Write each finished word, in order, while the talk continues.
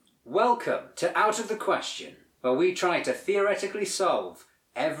Welcome to Out of the Question, where we try to theoretically solve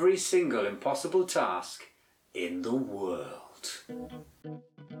every single impossible task in the world.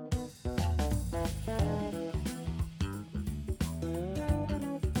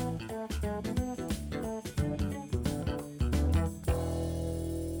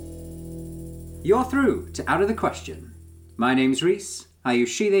 You're through to Out of the Question. My name's Reese, I use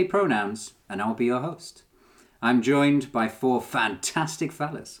she, they pronouns, and I'll be your host. I'm joined by four fantastic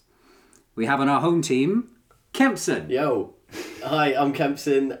fellas. We have on our home team, Kempson. Yo. Hi, I'm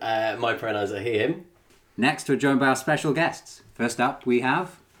Kempson. My pronouns are he, him. Next, we're joined by our special guests. First up, we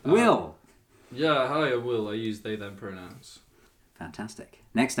have Will. Yeah, hi, I'm Will. I use they, them pronouns. Fantastic.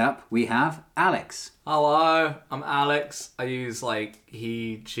 Next up, we have Alex. Hello, I'm Alex. I use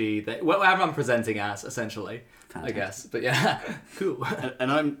he, she, they, whatever I'm presenting as, essentially. Fantastic. I guess. But yeah, cool.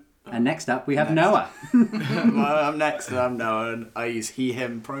 And next up, we have Noah. Well, I'm next, and I'm Noah, and I use he,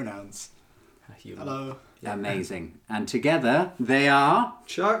 him pronouns. Hello. Amazing. And together, they are...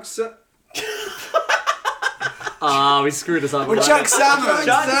 Chuck We screwed us up. We're Chuck Salmon!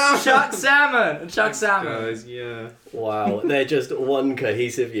 Chuck Salmon! Chuck Salmon! guys, yeah. Wow, they're just one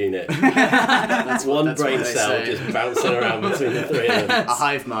cohesive unit. That's one brain what they cell say. just bouncing around between the three of them. A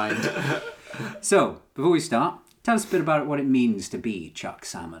hive mind. So, before we start, tell us a bit about what it means to be Chuck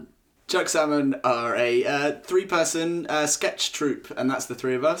Salmon. Chuck Salmon are a three-person sketch troupe, and that's the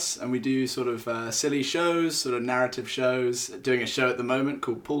three of us. And we do sort of silly shows, sort of narrative shows. Doing a show at the moment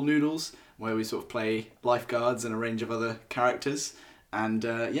called Pool Noodles, where we sort of play lifeguards and a range of other characters. And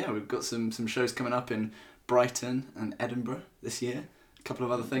we've got some shows coming up in Brighton and Edinburgh this year. A couple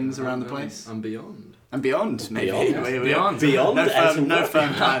of other things around the place. And beyond. And beyond, maybe. Beyond. Beyond. Beyond No Edinburgh.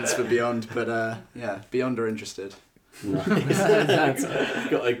 firm plans for beyond, but beyond are interested. Nice.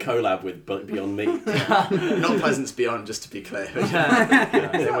 Got a collab with Beyond Meat. Not Pleasance Beyond, just to be clear.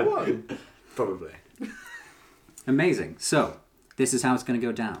 Probably. Amazing. So, this is how it's going to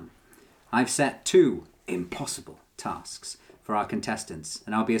go down. I've set 2 impossible tasks for our contestants,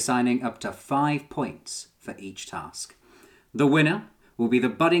 and I'll be assigning up to 5 points for each task. The winner will be the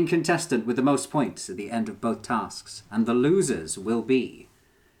budding contestant with the most points at the end of both tasks, and the losers will be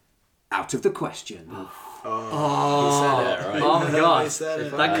Out of the Question. He said it, right? Oh my god. said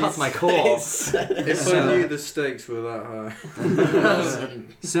it. That cuts my core. If I knew the stakes were that high.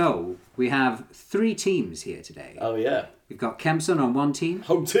 So, we have 3 teams here today. Oh, yeah. We've got Kempson on one team,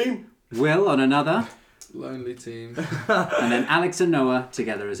 Home team. Will on another, Lonely team. and then Alex and Noah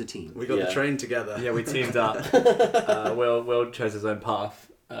together as a team. We got Yeah. the train together. Yeah, we teamed up. Will chose his own path.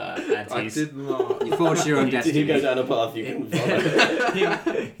 And I did not. You forged your own Did you destiny. go down a path you couldn't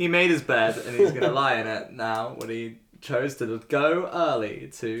follow? he made his bed and he's going to lie in it now when he chose to go early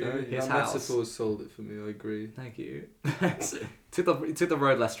to his That house. metaphor sold it for me, I agree. Thank you. took the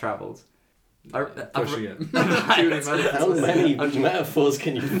road less travelled. Pushing it. How many metaphors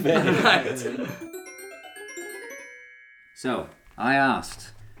can you fit? So, I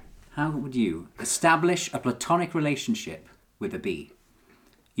asked, how would you establish a platonic relationship with a bee?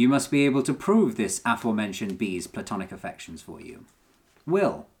 You must be able to prove this aforementioned bee's platonic affections for you.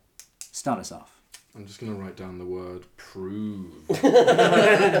 Will, start us off. I'm just going to write down the word prove.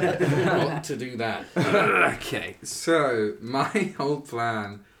 Not to do that. Okay, so my whole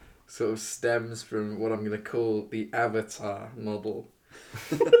plan sort of stems from what I'm going to call the avatar model.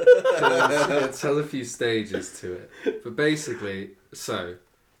 It has a few stages to it. But basically,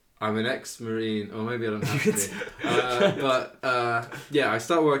 I'm an ex-Marine, or maybe I don't have to be. I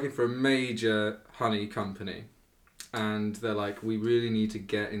start working for a major honey company. And they're like, we really need to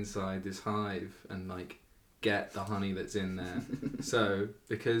get inside this hive and get the honey that's in there. So,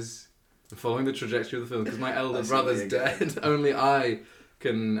 because I'm following the trajectory of the film, because my elder brother's dead, only I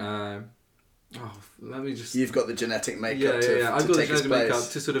can... let me just... You've got the genetic makeup to I've got the take his genetic place.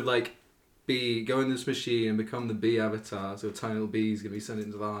 makeup to sort of go in this machine and become the bee avatar. So a tiny little bee's going to be sent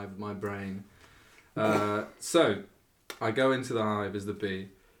into the hive with my brain. So, I go into the hive as the bee.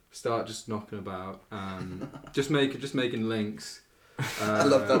 Start just knocking about, just making links. I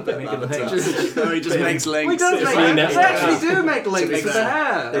love that bit. He just makes links. We don't It's make really links. They actually do make links with the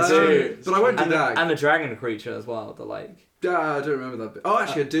hair. It's true. But I won't do that. And the dragon creature as well. I don't remember that bit. Oh,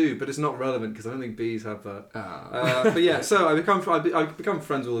 actually, I do, but it's not relevant because I don't think bees have that. But yeah, so I become friends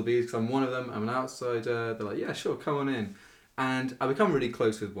with all the bees because I'm one of them. I'm an outsider. They're like, yeah, sure, come on in. And I become really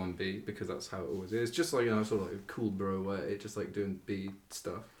close with one bee because that's how it always is. Just sort of like a cool bro way, just doing bee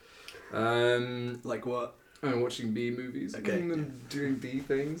stuff. Like what? I'm watching bee movies Okay. and doing bee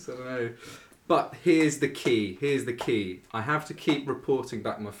things. I don't know. But here's the key. I have to keep reporting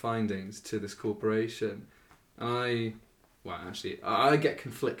back my findings to this corporation. And well, actually, I get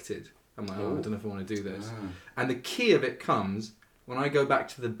conflicted. I'm like, I don't know if I want to do this. And the key of it comes when I go back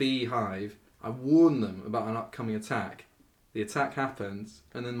to the bee hive. I warn them about an upcoming attack. The attack happens,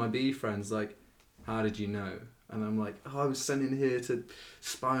 and then my bee friend's like, how did you know? And I'm like, I was sent in here to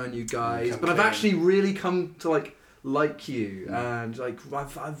spy on you guys, but I've actually really come to like you, and like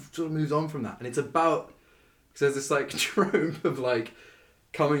I've sort of moved on from that. And it's about, because there's this like trope of like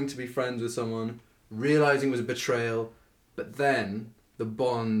coming to be friends with someone, realizing it was a betrayal, but then the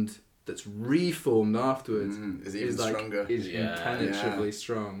bond that's reformed afterwards is even stronger. Is impenetrably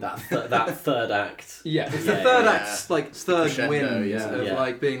strong. That third act. Yeah, it's the third act, like third crescendo, wind yeah. of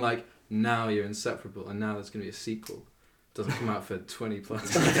like being like, now you're inseparable, and now there's going to be a sequel. Doesn't come out for 20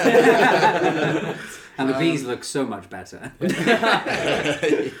 plus. And the bees look so much better.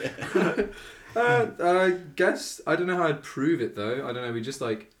 I guess, I don't know how I'd prove it though. I don't know, we just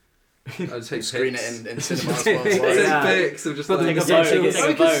like, I'd take Screen pics. it in cinemas. Take worldwide. Take Yeah. pics of just But like... take a vote. Take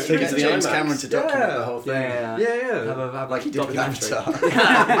a vote. Get to the James IMAX. Cameron to document Yeah. the whole thing. Yeah. Have Like he did with documentary.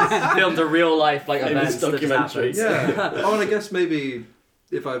 Avatar. Filmed a real life like Famous events that just documentaries. happened. Yeah. Oh, and I guess maybe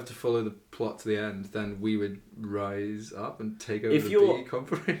if I have to follow the plot to the end, then we would rise up and take over If the you're- bee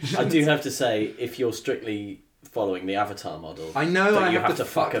corporation. I do have to say, if you're strictly following the Avatar model, I know Don't I you have to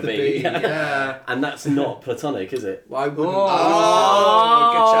fuck a the bee? bee. Yeah. and that's not platonic, is it? Well, I wouldn't.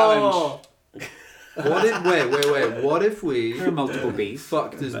 Oh, good challenge. What if? Wait. What if we There are multiple bees.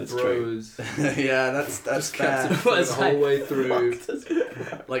 fucked as That's bros? Yeah, that's Just fair. kept it the whole way through.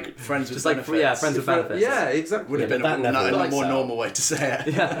 Like friends with Just like benefits. friends with benefits. Yeah, exactly. Would have Yeah, been but a, that never not a works more out. normal way to say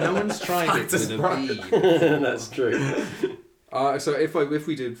it. No one's tried it with a bee. That's true. So if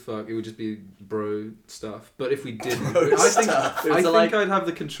we did fuck, it would just be bro stuff. But if we didn't, Bro I think stuff. I So, think like- I'd have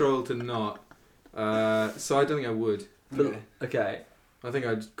the control to not. So I don't think I would. Okay. Okay. I think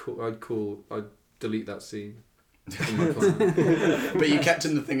I'd delete that scene. From my plan. But you kept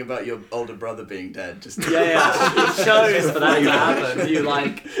in the thing about your older brother being dead, just Yeah. It shows for that to happen. You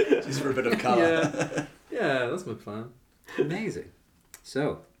like. just for a bit of colour. Yeah, that's my plan. Amazing.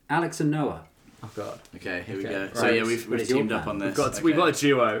 So, Alex and Noah. Oh god. Okay, here we Okay. go. So Right. yeah, we've What is your teamed up plan? on this. We've got a Okay.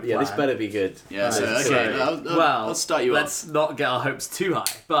 duo. Yeah, this plan. better be good. Yeah, so Right, okay, so- I'll start you off. Let's not get our hopes too high.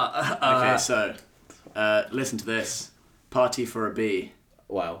 But Okay, so listen to this. Party for a bee.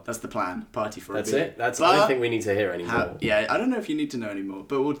 Wow. That's the plan. Party for That's a bee. it? I But don't think we need to hear anymore. yeah, I don't know if you need to know anymore,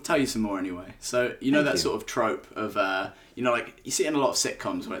 but we'll tell you some more anyway. So you know Thank that you. sort of trope of like you see it in a lot of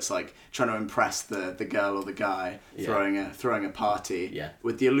sitcoms where it's like trying to impress the girl or the guy Yeah. throwing a party Yeah.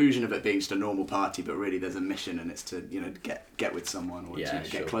 with the illusion of it being just a normal party, but really there's a mission and it's to get with someone or Yeah, to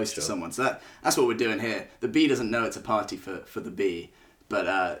sure, get close to sure. someone. So that's what we're doing here. The bee doesn't know it's a party for the bee.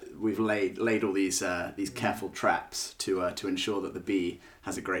 But we've laid all these careful traps to ensure that the bee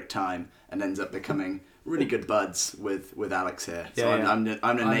has a great time and ends up becoming really good buds with Alex here. So Yeah, I'm an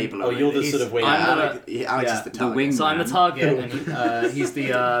enabler. Oh, you're the He's- sort of wing. yeah, I'm Alex yeah, is the the target. wing- so I'm the man. target, and he's the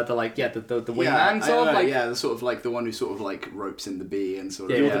wingman yeah, sort of like. yeah, the sort of like the one who sort of like ropes in the bee and sort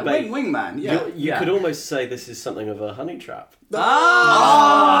of Yeah, You're the bait. wingman. Yeah. You Yeah. could almost say this is something of a honey trap.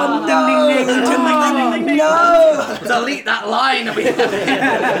 Oh, no! delete that line.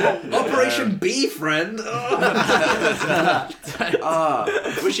 Operation Bee Friend.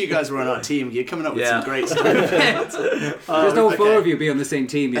 Wish you guys were on our team. You're coming up with Yeah. some great stuff. Just all four okay. of you be on the same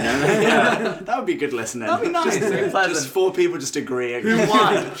team, you know? That would be good listening. That'd be nice. Just four people just agreeing. Who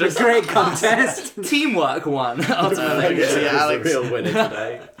won? Just a great contest. Teamwork won. Okay, so yeah, Alex, the real winner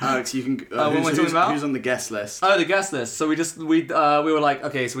today. Alex, you can. what am I talking about? Who's on the guest list? Oh, the guest list. So we were like,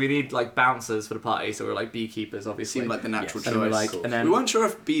 okay, so we need like bouncers for the party. So we were like beekeepers, obviously. Seemed like the natural Yes. and we were choice. like, and then We weren't sure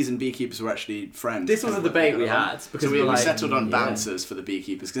if bees and beekeepers were actually friends. this was a debate we had because So we were like, settled on yeah. bouncers for the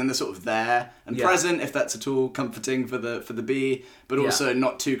beekeepers because then they're sort of there and Yeah. present if that's at all comforting for the bee, but Yeah. also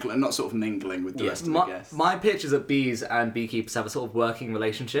not too not sort of mingling with the rest of the guests. My pitch is that bees and beekeepers have a sort of working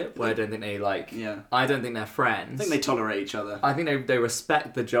relationship where I don't think they like. Yeah. I don't think they're friends. I think they tolerate each other. I think they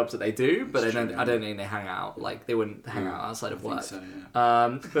respect the jobs that they do, but That's I don't. true, I don't think they hang out. Like they wouldn't hang out outside of I think work. so,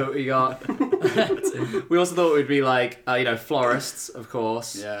 yeah. But we got. We also thought it would be like florists, of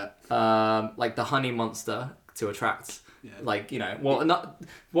course. Yeah. Like the honey monster to attract. Yeah. Like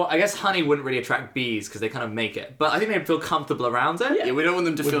I guess honey wouldn't really attract bees because they kind of make it, but I think they'd feel comfortable around it. Yeah, we don't want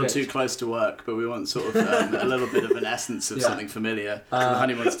them to With feel it. too close to work, but we want sort of a little bit of an essence of Yeah. something familiar. The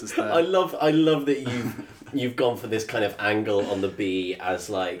honey monster's there. I love that you've gone for this kind of angle on the bee as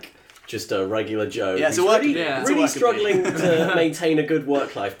like just a regular Joe. Yeah, it's a who's worker really, bee. Yeah. It's a really worker bee. struggling to maintain a good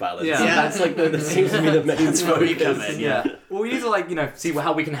work-life balance. Yeah. Yeah. That's like that seems to be the main That's where we come focus. in. Yeah. Well, we need to see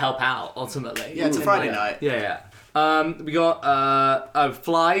how we can help out ultimately. Yeah, it's a And, Friday like, night. Yeah. We got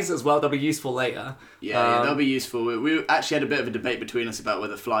flies as well. They'll be useful later. Yeah, they'll be useful. We actually had a bit of a debate between us about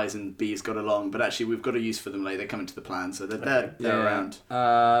whether flies and bees got along, but actually we've got a use for them later. They come into the plan, so they're around.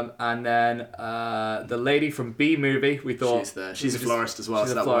 And then the lady from Bee Movie, we thought She's there. She's a florist as well,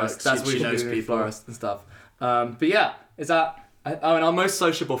 she's so a that florist. works. That's what she we knows should do, people. florist and stuff. But yeah, is that? And our most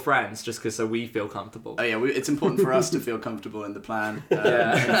sociable friends, just because so we feel comfortable. Oh yeah, it's important for us to feel comfortable in the plan,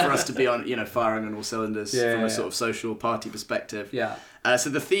 and for us to be on, firing on all cylinders from a sort of social party perspective. Yeah. So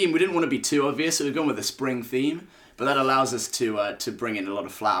the theme, we didn't want to be too obvious, so we've gone with a spring theme, but that allows us to bring in a lot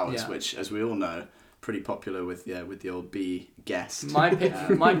of flowers, which, as we all know, pretty popular with the old bee guest. My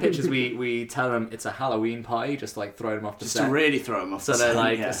pitch is we tell them it's a Halloween party, just like throw them off the Just set. to really throw them off. So the they're set,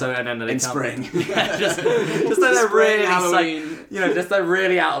 like, yeah. so and then they in come, spring. Yeah, just so they're really Halloween. like, just they're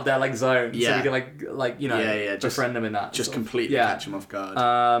really out of their like zone. Yeah. So we can just befriend them in that. Just sort of- completely yeah. catch them off guard.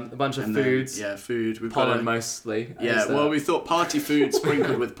 A bunch of And then, foods. food. We've Pollen got mostly. Yeah, is, well, we thought party food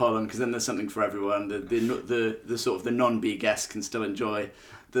sprinkled with pollen, because then there's something for everyone. The sort of the non-bee guests can still enjoy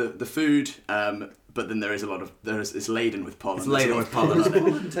the food, but then it's laden with pollen. It's laden with What pollen. does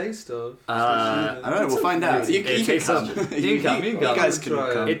pollen taste of? I don't know. We'll find out. You can tastes come. You can come. You guys can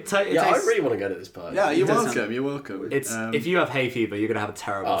Try come. It I tastes. really want to go to this party. Yeah, you're It does welcome. You're welcome. It's if you have hay fever, you're gonna have a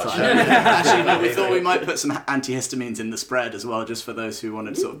terrible Oh, time. sure. Actually, no, we thought we might put some antihistamines in the spread as well, just for those who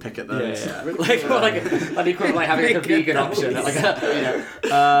wanted to sort of pick at those. Yeah. like an equivalent of like having like a vegan option, like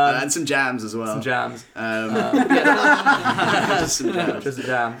And some jams as well. some jams. Just some jams. Just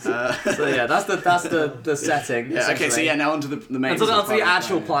jams. So yeah, that's the setting. Yeah, okay, so now onto the main. And so sort that's of the part of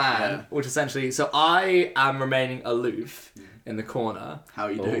actual plan, Yeah. which essentially. So I am remaining aloof in the corner. How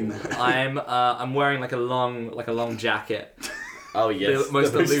are you doing that? I'm wearing like a long jacket. Oh yes. The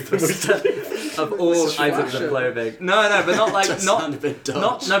most aloofest of all items of clothing. No, but not like Does not sound a bit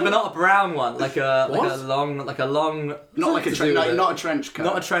dodge. but not a brown one. Like a What? long. Not like a to do with it? not a trench coat.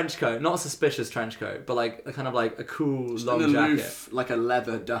 Not a trench coat, not a suspicious trench coat, but like a kind of like a cool long an jacket. aloof, like a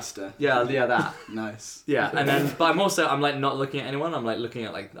leather duster. Yeah, that. Nice. Yeah, and then but I'm like not looking at anyone. I'm like looking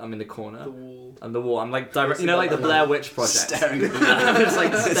at like I'm in the corner. And the wall. I'm like direct. You know, like the Blair Witch Project. Staring at the I'm just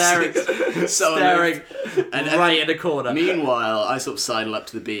like staring, So staring And right in the corner. Meanwhile, I sort of sidle up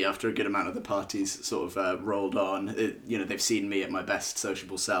to the bee after a good amount of the parties sort of rolled on. They've seen me at my best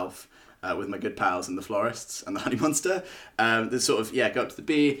sociable self with my good pals and the florists and the honey monster. They sort of go up to the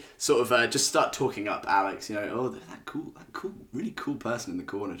bee, sort of just start talking up Alex. That cool, really cool person in the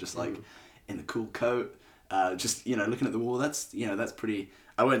corner, just like in the cool coat, just looking at the wall. That's pretty.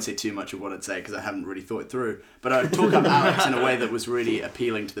 I won't say too much of what I'd say because I haven't really thought it through. But I'd talk up Alex in a way that was really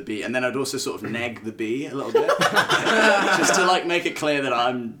appealing to the bee, and then I'd also sort of neg the bee a little bit, just to like make it clear that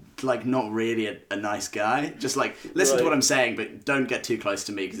I'm like not really a nice guy. Just like listen to what I'm saying, but don't get too close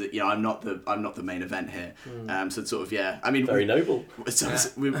to me because I'm not the main event here. So it's sort of I mean, Very noble. So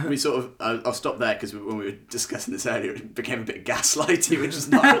we sort of I'll stop there because when we were discussing this earlier, it became a bit gaslighty, which is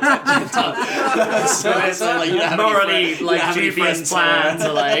not attention to. So it's like you don't have morally any friends, like dubious plan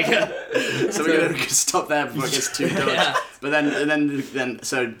to like. So we're gonna stop there before it gets too dodgy. Yeah. But then do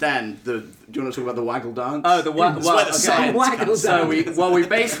you want to talk about the waggle dance? Oh, the It's where the science waggle comes dance. So we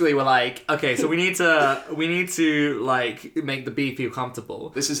basically were like, okay, so we need to like make the bee feel comfortable.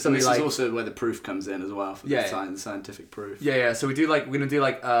 This is so this we, is also where the proof comes in as well for the scientific proof. Yeah. So we're gonna do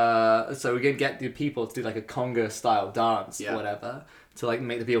like so we're gonna get the people to do like a conga style dance or whatever to like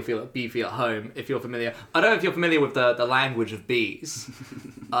make the bee feel at home. If you're familiar, I don't know if you're familiar with the language of bees,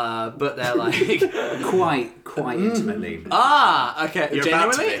 but they're like Quite intimately. okay. You're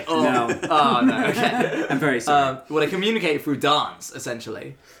about to Genuinely? be. No. Oh no. Okay. I'm very sorry. Well, they communicate through dance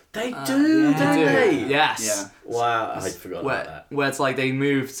essentially. They do, don't they? Yes. Yeah. Wow, I forgot about that. Where it's like they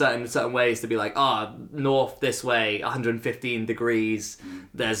move certain ways to be like, north this way, 115 degrees,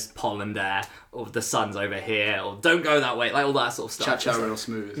 there's pollen there, or the sun's over here, or don't go that way, like all that sort of stuff. Cha-cha real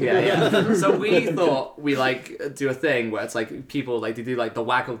smooth. Yeah. So we thought we like do a thing where it's like people like they do like the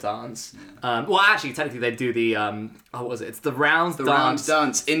waggle dance. Well, actually, technically they do the what was it? It's the round The dance. round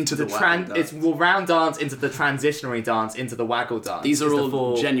dance into the waggle dance. It's round dance into the transitionary dance into the waggle dance. These are It's the all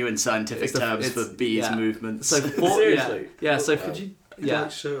full- genuine scientific it's the- terms it's- for bees yeah. movements. So Seriously? Yeah. So Could Could you Yeah.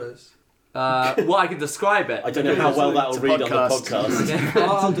 like show us? well, I can describe it. I don't know how well that will It's a read on the podcast. podcast.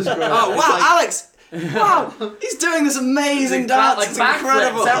 I'll describe Oh it. wow, Alex! Wow, he's doing this amazing dance. Like It's backflips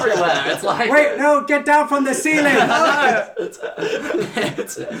incredible. everywhere. It's like Wait, no, get down from the ceiling!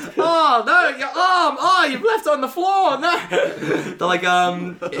 oh no, your arm! Oh, you've left it on the floor. No, they're like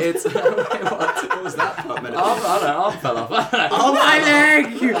it's what was that? Oh, man. Arm fell off. I don't know. Oh, my leg!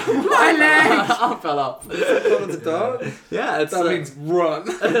 My leg! arm fell off. Call it a dance? Yeah, it's That means run.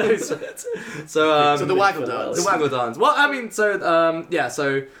 So the waggle dance. The waggle dance. Well, I mean,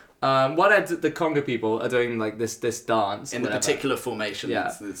 what the Congo people are doing like this dance In the whatever. particular formation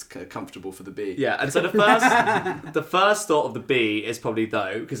Yeah. that's comfortable for the bee. Yeah, and so the first thought of the bee is probably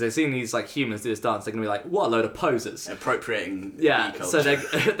though, because they've seen these like humans do this dance, they're gonna be like, what a load of posers. Appropriating Yeah, bee culture. so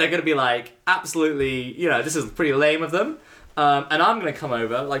they're gonna be like, absolutely, this is pretty lame of them. And I'm gonna come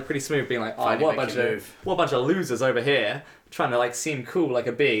over like pretty smooth, being like, oh, Finally what a make your bunch of losers over here trying to like seem cool like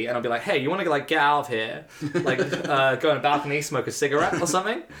a bee, and I'll be like, hey, you want to like get out of here, like go on a balcony, smoke a cigarette or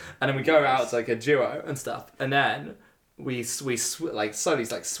something, and then we go out to like a duo and stuff, and then we like slowly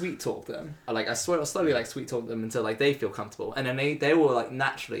like sweet talk them. I slowly like sweet talk them until like they feel comfortable, and then they will like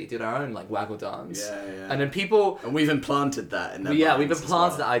naturally do their own like waggle dance. Yeah. And then people. And we've implanted that in their Yeah, minds we've as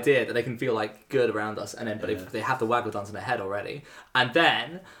implanted well. that idea that they can feel like good around us, and then but Yeah. if they have the waggle dance in their head already, and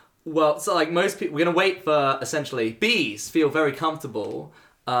then so like most people, we're gonna wait for essentially bees feel very comfortable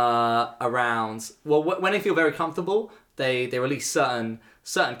around. Well, when they feel very comfortable, they release certain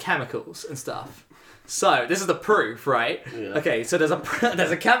chemicals and stuff. So this is the proof, right? Yeah. Okay, so there's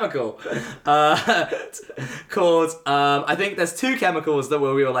a chemical called I think there's two chemicals that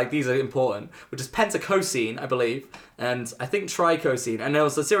we were like, these are important, which is pentacosine, I believe, and I think tricosine, and there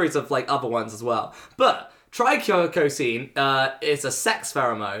was a series of like other ones as well. But tricosine is a sex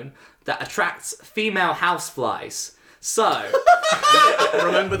pheromone that attracts female houseflies. So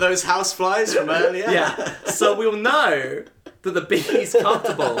Remember those houseflies from earlier? yeah, so we'll know that the bee's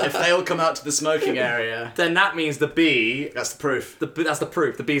comfortable. If they all come out to the smoking area, Then that means the bee. that's the proof. That's the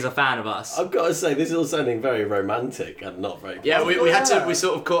proof. The bee's a fan of us. I've got to say, this is all sounding very romantic and not very. Yeah, we had to. We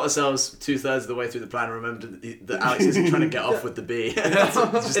sort of caught ourselves 2/3 of the way through the plan and remembered that Alex isn't trying to get off with the bee.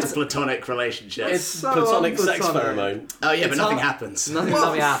 It's just a platonic relationship. It's so platonic sex platonic. pheromone. Oh yeah, but it's nothing hard- happens. Nothing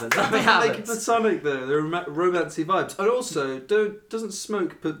happens. Nothing Make it happens. platonic though. They're romancy vibes, and also doesn't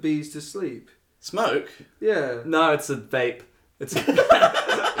smoke put bees to sleep. Smoke? Yeah. No, it's a vape. It's a,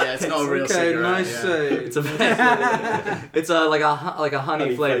 Yeah, it's not a real Okay, cigarette. nice yeah. save. it's a vape. It's a like a honey flavored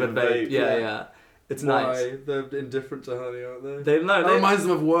Honey-flavoured vape. vape, Yeah, yeah. yeah. It's Why? nice. They're indifferent to honey, aren't they? They That reminds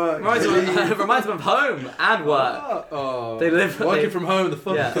them of work. reminds them, reminds them of home and work. Oh, They live- working they- from home. The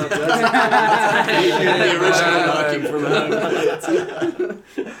fun. Yeah. The original working from home.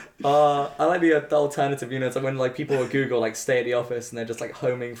 I like the alternative units. Like when like people would Google like stay at the office and they're just like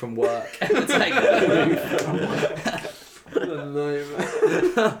homing from work. It's like, What a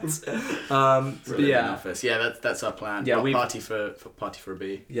nightmare. but yeah, Office. Yeah, that's our plan. Yeah, we- party for a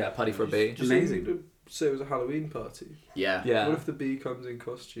bee. yeah, party for a bee. Just Amazing. to say it was a Halloween party. Yeah. Yeah, What if the bee comes in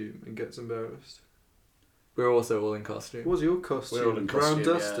costume and gets embarrassed? we're also all in costume. What's your costume? We're all in Brown costume,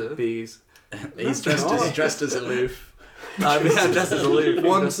 duster. Bees. He's dressed as aloof. I mean, I'm just as aloof.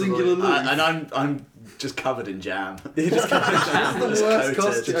 One Just as singular aloof. look. And I'm just covered in jam. That's the Just worst coated.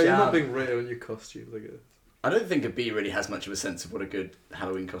 costume. Oh, you're Jam. not being real in your costumes, I guess. I don't think a bee really has much of a sense of what a good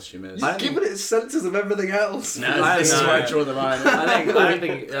Halloween costume is. You've given it senses of everything else. No, I this is know. where I draw the line. I don't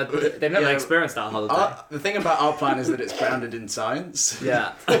think they've never Yeah. experienced that holiday. The thing about our plan is that it's grounded in science.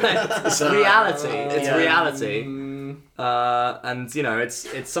 Yeah, So, reality. It's yeah. reality, Mm, and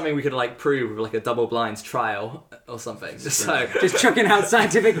it's something we could like prove with like a double-blind trial or something. So Just chucking out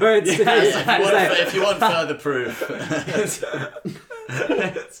scientific words. If you want further proof.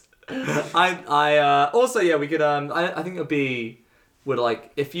 I also we could I think a bee would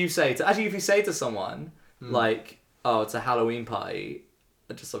like if you say to someone like, oh, it's a Halloween party,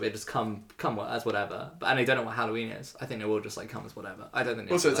 just come as whatever, and they don't know what Halloween is, I think they will just like come as whatever. I don't think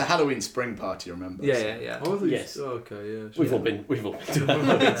they Also, it's a like, Halloween spring party, remember? yeah. I thought Yes. Oh, okay, yeah. We've sure. all been to a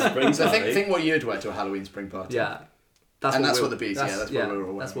Halloween spring So party. think what you'd wear to a Halloween spring party. Yeah. And that's we're- what the bees, yeah, that's what we're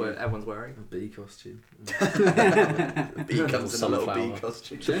all That's wearing. what everyone's wearing. A bee costume. The bee comes in a little Sunflower. bee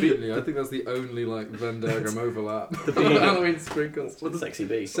costume. Genuinely, I think that's the only like Venn diagram overlap. The Halloween spring costume. Sexy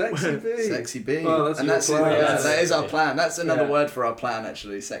bee. Sexy bee. Sexy bee. Oh, that's and your that's plan. Yeah, that is our plan. That's another Yeah. word for our plan,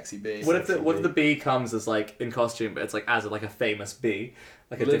 actually. Sexy bee. What if the bee comes as like in costume, but it's like as like a famous bee,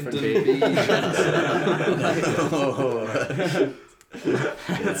 like a different London bee. bee.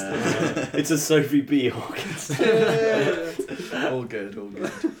 It's a Sophie B. Hawkins. All good, all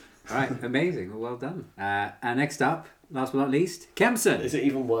good. All right, amazing. Well done. And next up, last but not least, Kempson. Is it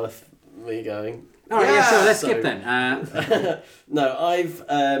even worth me going? All right, yeah, sure. Let's So- skip then. No, I've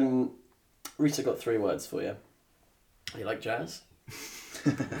Rita got 3 words for you. You like jazz?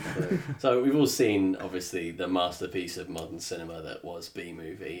 So we've all seen, obviously, the masterpiece of modern cinema that was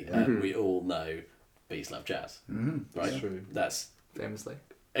B-movie, and we all know bees love jazz, right? True. That's Famously.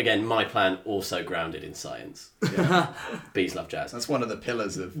 again, my plan also grounded in science. Bees love jazz. That's one of the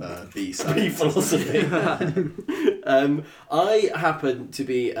pillars of bee Bee science. philosophy. I happen to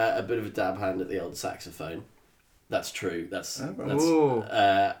be a bit of a dab hand at the old saxophone. That's true. That's Ooh.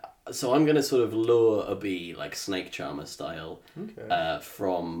 so I'm going to sort of lure a bee like snake charmer style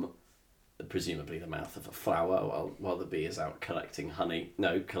from presumably the mouth of a flower while the bee is out collecting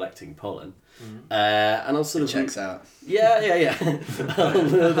pollen. And I'll sort of Checks out. Yeah. I'll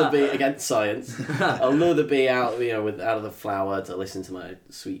lure the bee against science. I'll lure the bee out, out of the flower to listen to my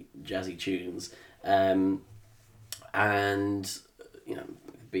sweet jazzy tunes, and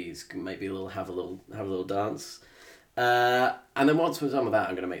bees can maybe have a little dance, and then once we're done with that,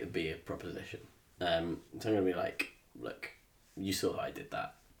 I'm going to make the bee a proposition. So I'm going to be like, look, you saw that I did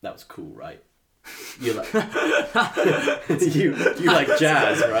that. That was cool, right? You like you like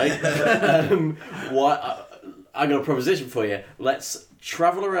jazz, right? I got a proposition for you. Let's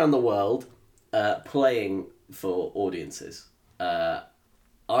travel around the world, playing for audiences. I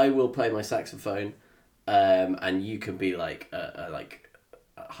will play my saxophone, and you can be like a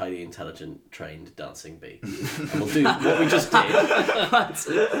highly intelligent, trained dancing bee. And we'll do what we just did.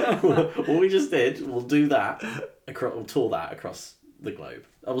 What we just did. We'll do that. We'll tour that across the globe.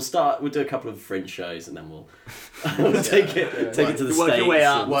 We'll do a couple of fringe shows, and then we'll take it to the States. Work your way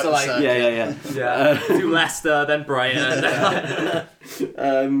up to like Yeah. Do Leicester, then Brighton.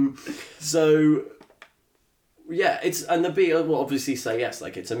 So yeah, and the bee will obviously say yes.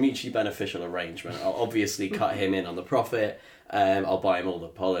 Like, it's a mutually beneficial arrangement. I'll obviously cut him in on the profit. I'll buy him all the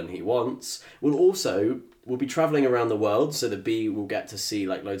pollen he wants. We'll be traveling around the world, so the bee will get to see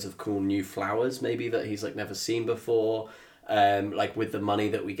like loads of cool new flowers, maybe that he's like never seen before. Like with the money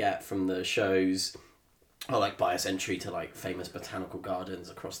that we get from the shows, or like buy us entry to like famous botanical gardens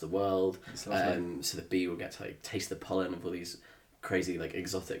across the world. So the bee will get to like taste the pollen of all these crazy like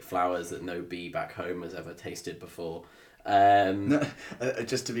exotic flowers that no bee back home has ever tasted before.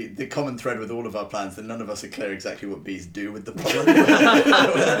 Just to be the common thread with all of our plans, that none of us are clear exactly what bees do with the pollen.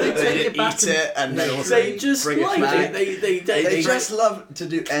 They eat it, and they also just bring like it back. They just love to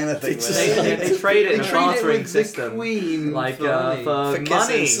do anything with They it. trade it in a trade it bartering with system. the queen Like for money. for For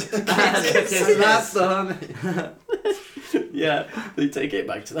money. kisses. That's the honey. Yeah, they take it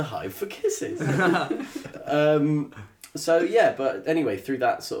back to the hive for kisses. So yeah, but anyway, through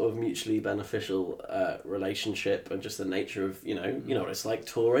that sort of mutually beneficial relationship and just the nature of you know what it's like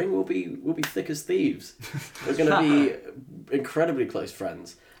touring, we'll be thick as thieves. We're going to be incredibly close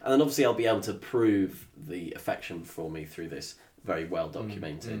friends, and then obviously I'll be able to prove the affection for me through this very well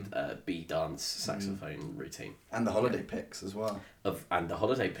documented bee dance saxophone routine. And the holiday pics as well. And the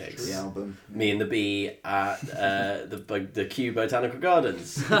holiday pics. The album. Me and the bee at the Kew Botanical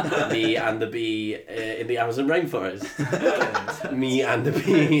Gardens. Me and the bee in the Amazon rainforest. Me and the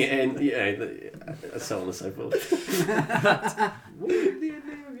bee in so on and so forth. What would the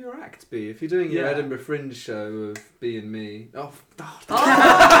name of your act be if you're doing your Edinburgh Fringe show of Bee and Me? You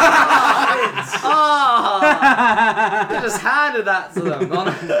just handed that to them.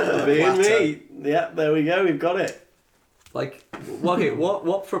 Bee and me. Yeah, there we go. We've got it. Like, okay,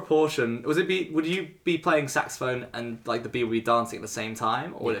 what proportion would you be playing saxophone and like the bee would be dancing at the same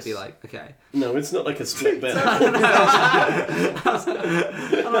time, or would it be like, okay? No, it's not like a split bit. And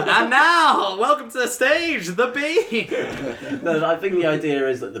now, welcome to the stage, the bee. No, I think the idea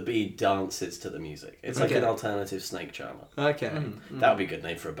is that the bee dances to the music. It's like an alternative snake charmer. Okay, That would be a good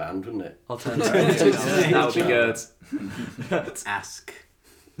name for a band, wouldn't it? alternative. That would be good. Ask.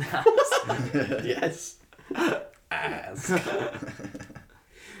 Yes. Ask.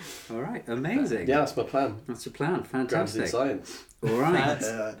 All right, amazing. Yeah, that's my plan. That's your plan. Grounded in Fantastic. science. All right.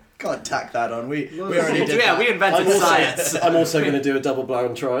 Can't tack that on. We already did Yeah, that. we invented science. I'm also going to do a double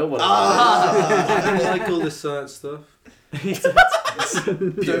blind trial. I don't like all this science stuff.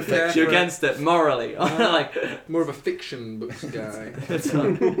 You're against it morally. Like, More of a fiction books guy.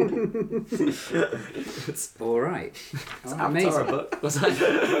 All right. Avatar Amazing. book. Was that?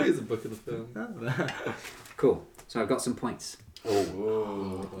 Here's a book of the film. Cool. So I've got some points.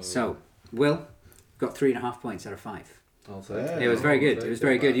 Oh. So, Will, got 3.5 points out of 5. I'll take Yeah. it. It was very good. I'll It was take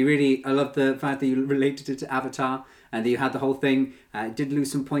very it. good. I love the fact that you related it to Avatar and that you had the whole thing. Did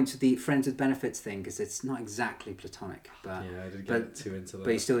lose some points with the friends with benefits thing because it's not exactly platonic, but Yeah, I did but- get too into that.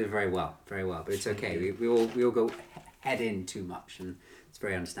 but you still did very well. But it's okay. We all go head in too much, and it's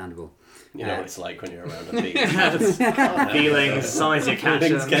very understandable. You know what it's like when you're around a bee. Feelings, signs you catch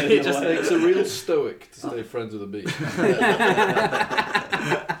Feelings them. get in It the just way. makes a real stoic to stay friends with a bee.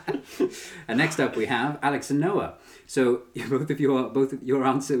 And next up we have Alex and Noah. So both of your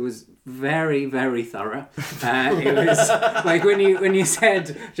answer was very, very thorough. It was like when you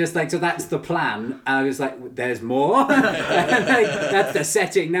said just like, so that's the plan. I was like, there's more. Like, that's the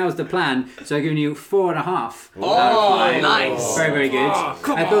setting. Now's the plan. So I've given you 4.5. Oh, nice. Very, very good. Oh,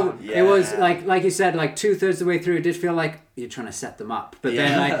 come I thought on. it was like you said, like 2/3 of the way through, it did feel like you're trying to set them up. But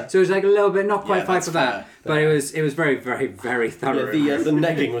then like, so it was like a little bit, not quite fight that's for that. fair. But it was very, very, very thorough. The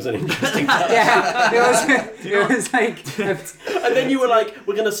negging was an interesting touch. Yeah, it was like. And then you were like,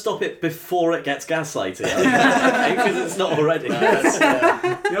 we're going to stop it before it gets gaslighting. Because it's not already.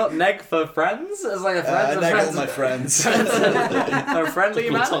 You're not neg for friends? It's like a friends I of neg all friends. my friends. They're friendly,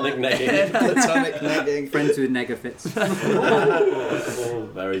 man. Platonic negging. Platonic negging. Friends with negafits. Oh,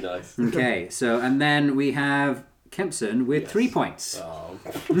 very nice. Okay, so and then we have Kempson with 3 points. Oh,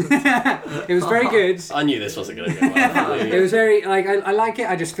 It was very good. I knew this wasn't going to go well. It was very like I like it.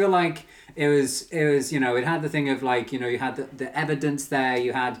 I just feel like it was it had the thing of like you had the evidence there,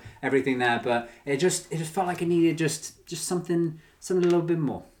 you had everything there, but it just felt like it needed just something a little bit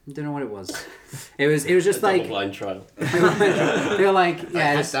more. I don't know what it was. It was just like blind trial. I feel like I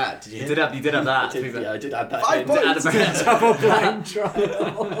had it's that. Did you? You did have that. I did add that. 5 in. points. double blind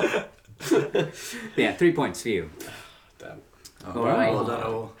trial. Yeah, 3 points for you. Damn. All right. Well done,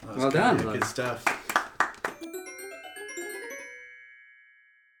 all. That was Well done. Good stuff.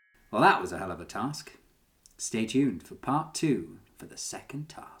 Well, that was a hell of a task. Stay tuned for part 2 for the second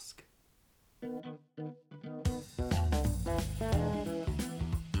task.